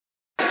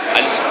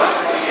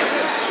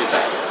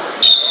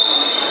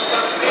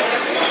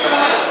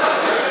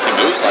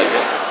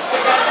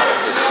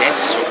His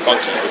stance is so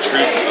funky. The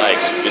truth, his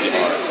legs really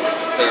are.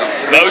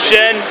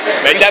 Motion.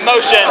 Make that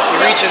motion. He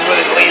reaches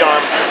with his lead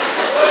arm.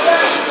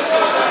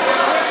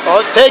 Oh,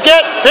 take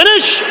it.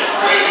 Finish.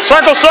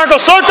 Circle, circle,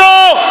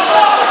 circle.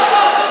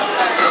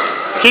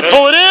 Keep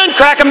pulling in.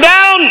 Crack him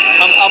down.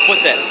 Come up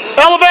with it.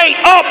 Elevate.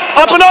 Up.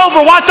 Up and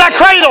over. Watch that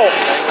cradle.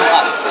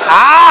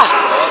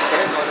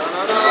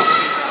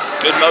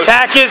 Good motion.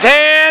 Attack his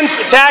hands.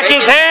 Attack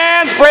his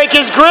hands. Break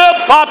his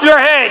grip. Pop your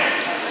head.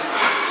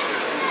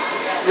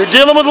 You're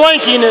dealing with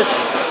lankiness.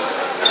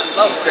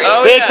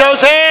 Pick those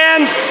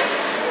hands.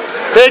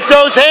 Pick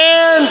those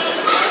hands.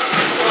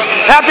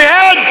 Tap your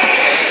head.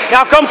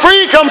 Now come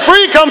free, come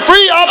free, come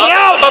free. Up and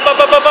out. Up.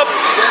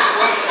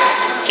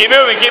 Keep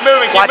moving, keep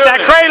moving, keep Watch moving.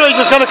 that cradle. He's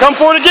just going to come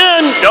for it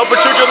again. Don't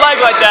protrude your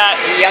leg like that.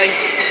 Yeah,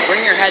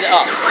 bring your head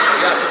up.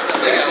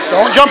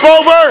 Don't jump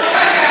over.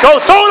 Go,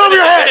 throw it over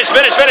your head.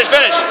 Finish.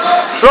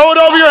 Throw it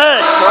over your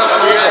head.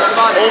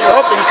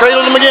 Up and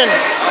cradle him again.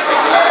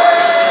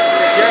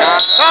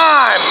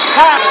 Time.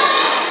 Up.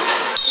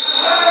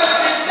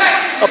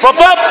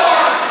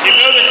 Keep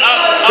moving,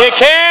 up. Kick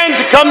hands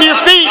and come to your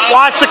feet.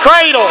 Watch the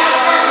cradle. You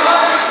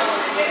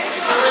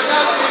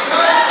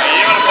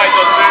want to fight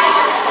those moves?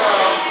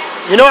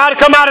 You know how to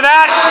come out of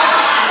that?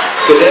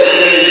 Cadet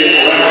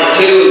division, round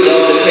 2 is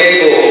on the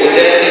table.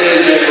 Cadet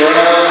division,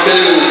 round 2.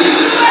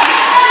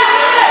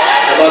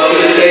 Come up to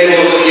the table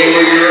and see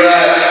where you're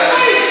at.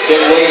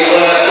 Get weight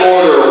class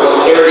order,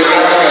 139,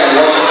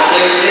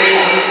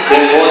 160,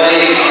 then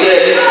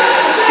 186.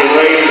 Get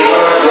ready to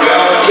start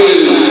round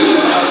 2.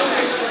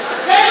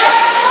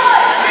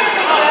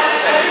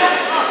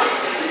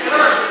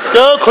 Let's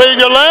go, clear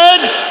your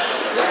legs.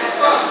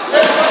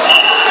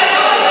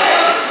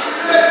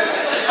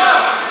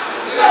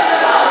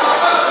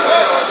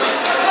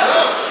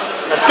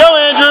 Let's go,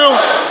 Andrew.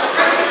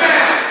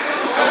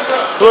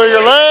 Clear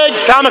your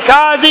legs,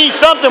 kamikaze,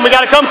 something. We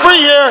got to come free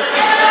here.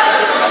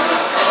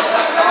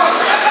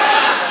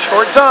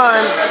 Short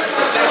time.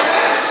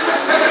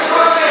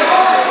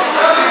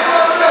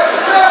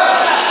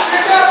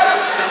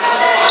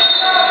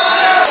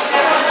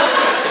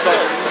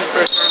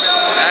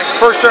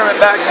 First tournament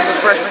back since his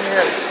freshman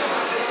year.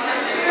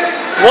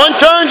 One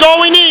turn's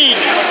all we need.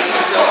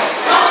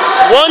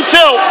 One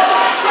tilt.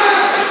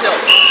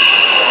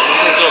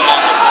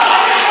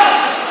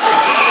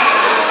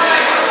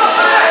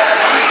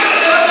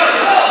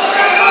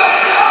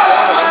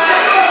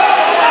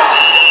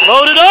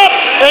 Load it up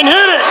and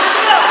hit it.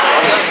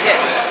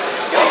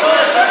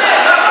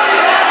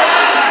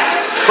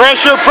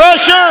 Pressure.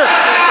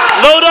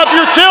 Load up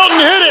your tilt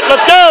and hit it.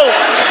 Let's go.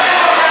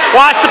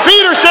 Watch the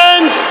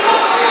Petersons.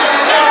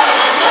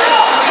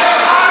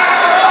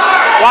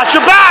 Watch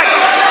your back.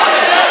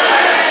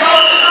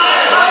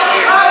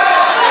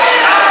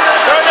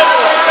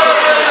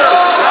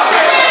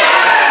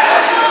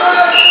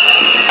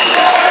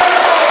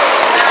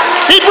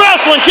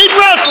 Keep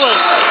wrestling.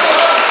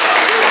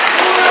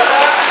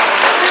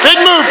 Big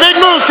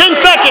move, 10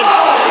 seconds.